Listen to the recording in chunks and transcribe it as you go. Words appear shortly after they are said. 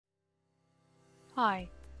Hi,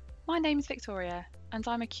 my name's Victoria and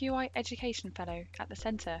I'm a QI Education Fellow at the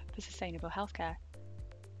Centre for Sustainable Healthcare.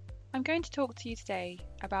 I'm going to talk to you today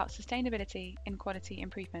about sustainability in quality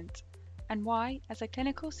improvement and why, as a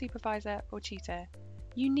clinical supervisor or tutor,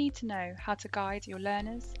 you need to know how to guide your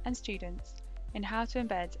learners and students in how to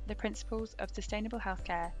embed the principles of sustainable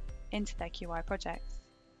healthcare into their QI projects.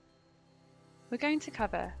 We're going to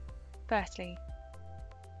cover, firstly,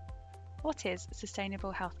 what is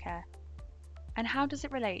sustainable healthcare? And how does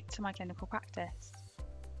it relate to my clinical practice?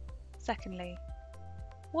 Secondly,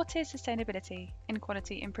 what is sustainability in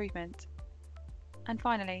quality improvement? And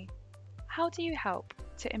finally, how do you help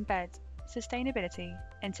to embed sustainability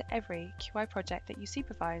into every QI project that you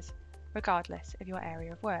supervise, regardless of your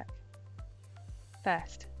area of work?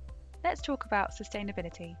 First, let's talk about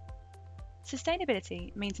sustainability.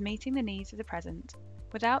 Sustainability means meeting the needs of the present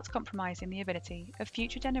without compromising the ability of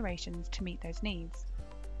future generations to meet those needs.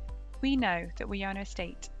 We know that we are in a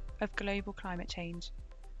state of global climate change,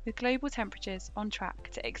 with global temperatures on track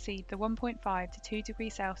to exceed the 1.5 to 2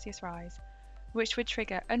 degrees Celsius rise, which would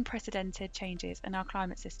trigger unprecedented changes in our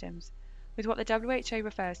climate systems, with what the WHO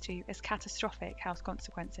refers to as catastrophic health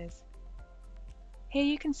consequences. Here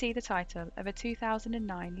you can see the title of a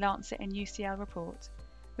 2009 Lancet and UCL report,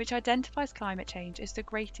 which identifies climate change as the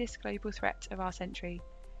greatest global threat of our century,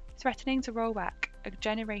 threatening to roll back a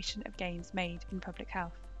generation of gains made in public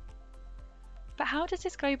health. But how does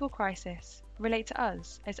this global crisis relate to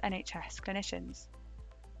us as NHS clinicians?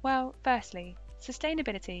 Well, firstly,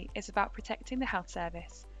 sustainability is about protecting the health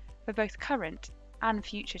service for both current and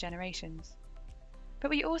future generations. But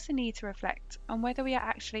we also need to reflect on whether we are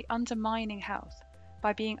actually undermining health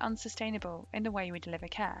by being unsustainable in the way we deliver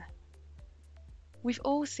care. We've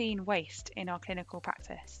all seen waste in our clinical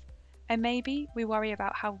practice, and maybe we worry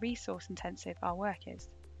about how resource intensive our work is.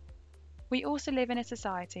 We also live in a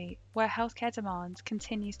society where healthcare demand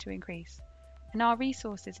continues to increase, and our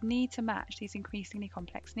resources need to match these increasingly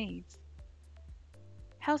complex needs.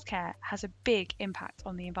 Healthcare has a big impact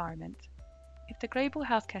on the environment. If the global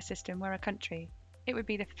healthcare system were a country, it would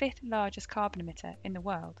be the 5th largest carbon emitter in the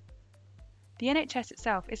world. The NHS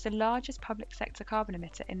itself is the largest public sector carbon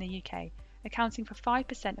emitter in the UK, accounting for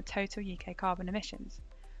 5% of total UK carbon emissions,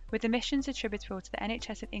 with emissions attributable to the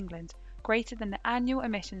NHS of England greater than the annual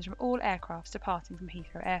emissions from all aircrafts departing from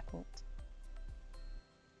Heathrow Airport.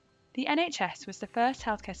 The NHS was the first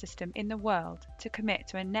healthcare system in the world to commit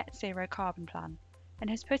to a net zero carbon plan and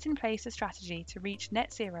has put in place a strategy to reach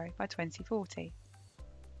net zero by 2040.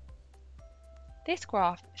 This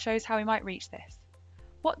graph shows how we might reach this.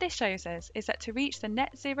 What this shows us is that to reach the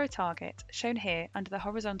net zero target shown here under the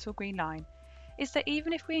horizontal green line, is that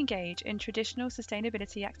even if we engage in traditional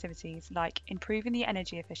sustainability activities like improving the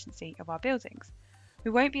energy efficiency of our buildings, we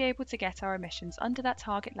won't be able to get our emissions under that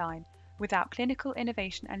target line without clinical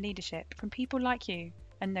innovation and leadership from people like you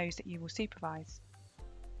and those that you will supervise.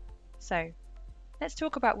 So, let's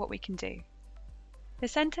talk about what we can do. The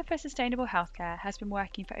Centre for Sustainable Healthcare has been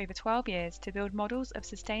working for over 12 years to build models of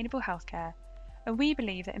sustainable healthcare, and we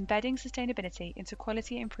believe that embedding sustainability into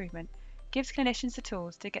quality improvement gives clinicians the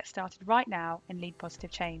tools to get started right now and lead positive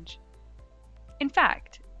change. In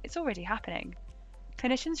fact, it's already happening.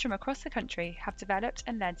 Clinicians from across the country have developed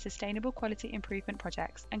and led sustainable quality improvement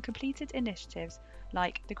projects and completed initiatives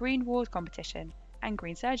like the Green Ward Competition and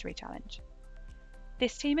Green Surgery Challenge.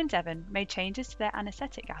 This team in Devon made changes to their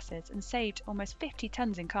anaesthetic gases and saved almost 50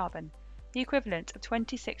 tonnes in carbon, the equivalent of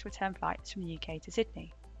 26 return flights from the UK to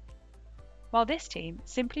Sydney. While this team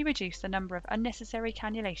simply reduced the number of unnecessary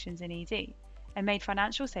cannulations in ED and made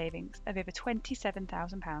financial savings of over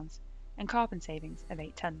 £27,000 and carbon savings of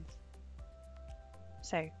 8 tonnes.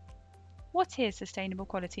 So, what is sustainable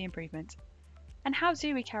quality improvement, and how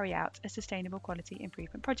do we carry out a sustainable quality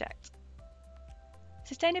improvement project?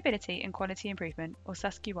 Sustainability in quality improvement, or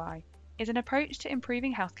SusQI, is an approach to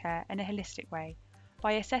improving healthcare in a holistic way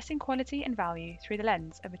by assessing quality and value through the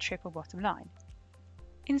lens of a triple bottom line.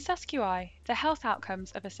 In SusQI, the health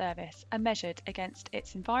outcomes of a service are measured against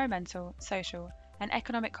its environmental, social, and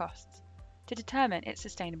economic costs to determine its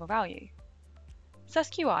sustainable value.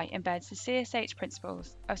 SusQI embeds the CSH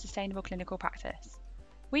principles of sustainable clinical practice.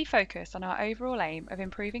 We focus on our overall aim of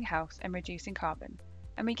improving health and reducing carbon,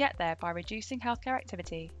 and we get there by reducing healthcare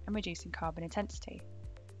activity and reducing carbon intensity.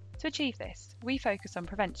 To achieve this, we focus on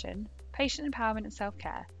prevention, patient empowerment and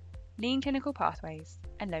self-care, lean clinical pathways,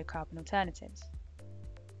 and low-carbon alternatives.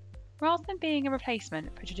 Rather than being a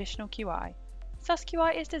replacement for traditional QI,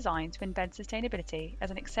 SusQI is designed to embed sustainability as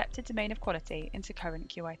an accepted domain of quality into current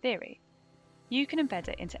QI theory. You can embed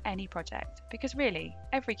it into any project because really,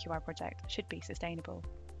 every QI project should be sustainable.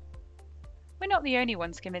 We're not the only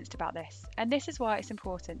ones convinced about this, and this is why it's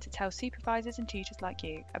important to tell supervisors and tutors like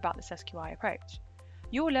you about the SusQI approach.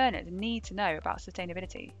 Your learners need to know about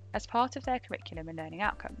sustainability as part of their curriculum and learning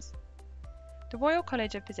outcomes. The Royal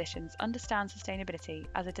College of Physicians understands sustainability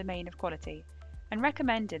as a domain of quality and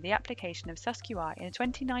recommended the application of SusQI in a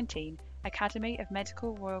 2019 Academy of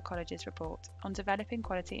Medical Royal Colleges report on developing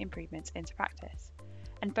quality improvements into practice,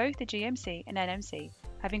 and both the GMC and NMC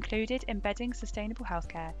have included embedding sustainable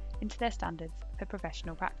healthcare into their standards for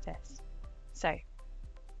professional practice. So,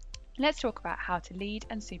 let's talk about how to lead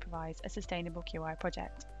and supervise a sustainable QI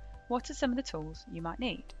project. What are some of the tools you might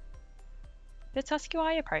need? The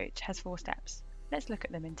SusQI approach has 4 steps. Let's look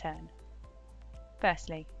at them in turn.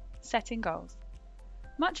 Firstly, setting goals.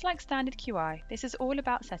 Much like standard QI, this is all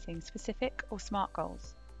about setting specific or SMART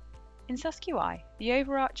goals. In SusQI, the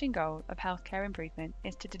overarching goal of healthcare improvement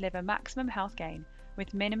is to deliver maximum health gain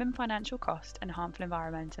with minimum financial cost and harmful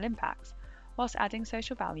environmental impacts, whilst adding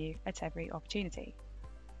social value at every opportunity.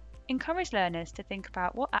 Encourage learners to think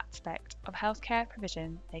about what aspect of healthcare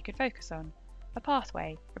provision they could focus on, a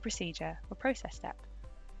pathway, a procedure, or process step.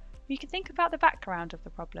 You can think about the background of the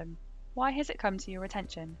problem. Why has it come to your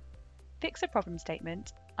attention? Fix a problem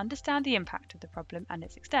statement, understand the impact of the problem and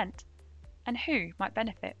its extent, and who might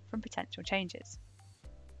benefit from potential changes.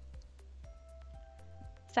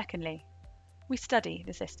 Secondly, we study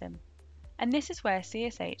the system, and this is where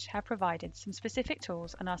CSH have provided some specific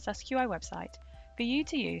tools on our SusQI website for you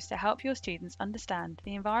to use to help your students understand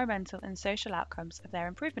the environmental and social outcomes of their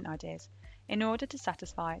improvement ideas in order to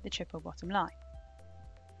satisfy the triple bottom line.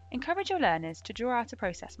 Encourage your learners to draw out a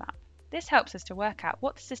process map. This helps us to work out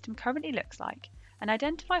what the system currently looks like and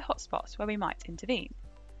identify hotspots where we might intervene.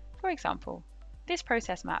 For example, this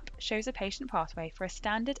process map shows a patient pathway for a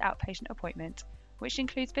standard outpatient appointment, which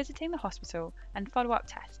includes visiting the hospital and follow-up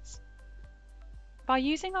tests. By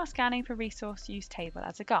using our Scanning for Resource Use table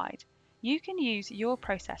as a guide, you can use your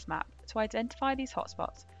process map to identify these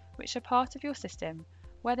hotspots which are part of your system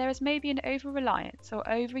where there is maybe an over-reliance or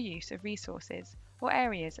overuse of resources or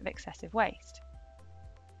areas of excessive waste.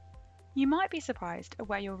 You might be surprised at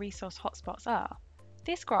where your resource hotspots are.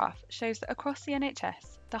 This graph shows that across the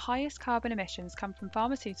NHS, the highest carbon emissions come from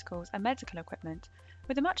pharmaceuticals and medical equipment,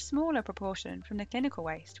 with a much smaller proportion from the clinical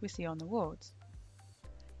waste we see on the wards.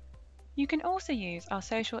 You can also use our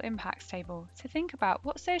social impacts table to think about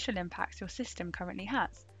what social impacts your system currently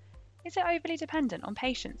has. Is it overly dependent on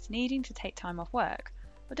patients needing to take time off work,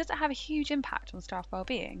 or does it have a huge impact on staff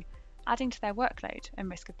well-being, adding to their workload and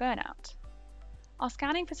risk of burnout? Our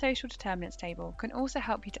Scanning for Social Determinants table can also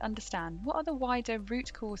help you to understand what are the wider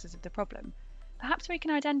root causes of the problem. Perhaps we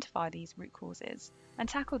can identify these root causes and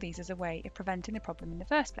tackle these as a way of preventing the problem in the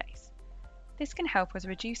first place. This can help us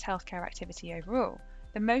reduce healthcare activity overall,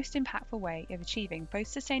 the most impactful way of achieving both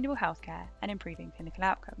sustainable healthcare and improving clinical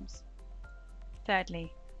outcomes.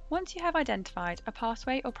 Thirdly, once you have identified a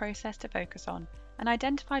pathway or process to focus on and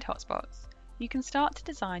identified hotspots, you can start to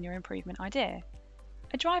design your improvement idea.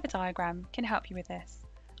 A driver diagram can help you with this,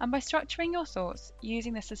 and by structuring your thoughts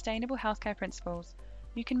using the sustainable healthcare principles,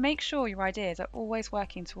 you can make sure your ideas are always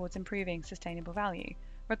working towards improving sustainable value,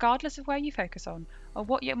 regardless of where you focus on or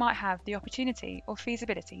what you might have the opportunity or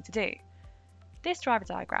feasibility to do. This driver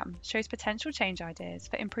diagram shows potential change ideas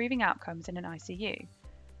for improving outcomes in an ICU.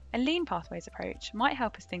 A lean pathways approach might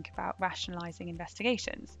help us think about rationalising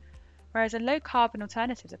investigations, whereas a low-carbon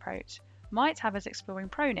alternatives approach might have us exploring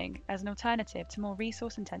proning as an alternative to more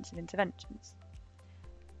resource-intensive interventions.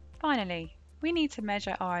 Finally, we need to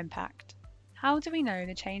measure our impact. How do we know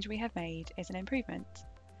the change we have made is an improvement?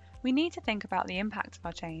 We need to think about the impact of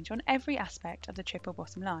our change on every aspect of the triple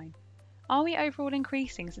bottom line. Are we overall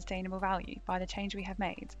increasing sustainable value by the change we have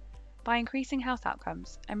made, by increasing health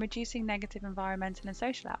outcomes and reducing negative environmental and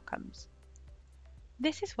social outcomes?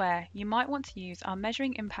 This is where you might want to use our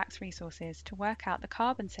Measuring Impacts resources to work out the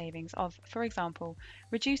carbon savings of, for example,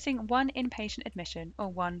 reducing 1 inpatient admission or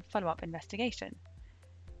 1 follow-up investigation.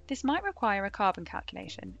 This might require a carbon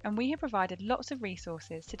calculation, and we have provided lots of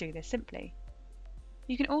resources to do this simply.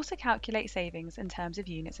 You can also calculate savings in terms of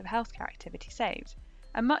units of healthcare activity saved,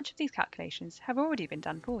 and much of these calculations have already been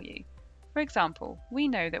done for you. For example, we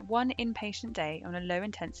know that 1 inpatient day on a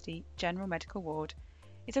low-intensity general medical ward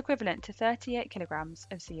is equivalent to 38 kilograms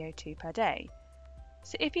of CO2 per day.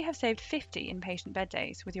 So if you have saved 50 inpatient bed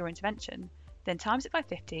days with your intervention, then times it by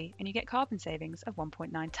 50 and you get carbon savings of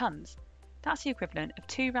 1.9 tonnes. That's the equivalent of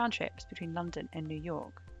 2 round trips between London and New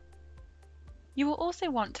York. You will also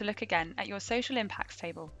want to look again at your social impacts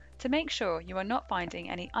table to make sure you are not finding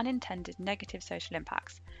any unintended negative social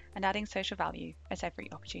impacts and adding social value at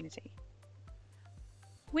every opportunity.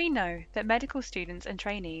 We know that medical students and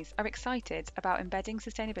trainees are excited about embedding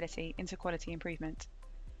sustainability into quality improvement.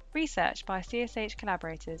 Research by CSH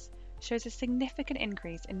collaborators shows a significant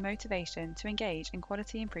increase in motivation to engage in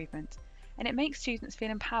quality improvement, and it makes students feel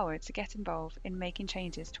empowered to get involved in making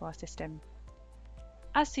changes to our system.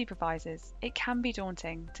 As supervisors, it can be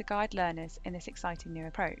daunting to guide learners in this exciting new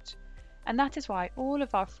approach, and that is why all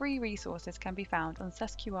of our free resources can be found on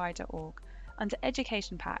susqi.org under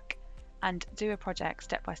Education Pack and Do a Project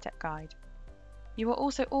Step-by-Step Guide. You are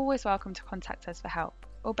also always welcome to contact us for help,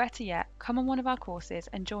 or better yet, come on one of our courses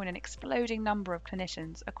and join an exploding number of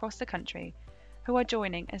clinicians across the country who are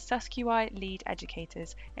joining as SusQI lead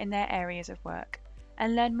educators in their areas of work,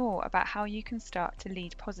 and learn more about how you can start to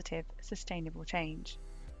lead positive, sustainable change.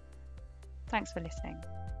 Thanks for listening.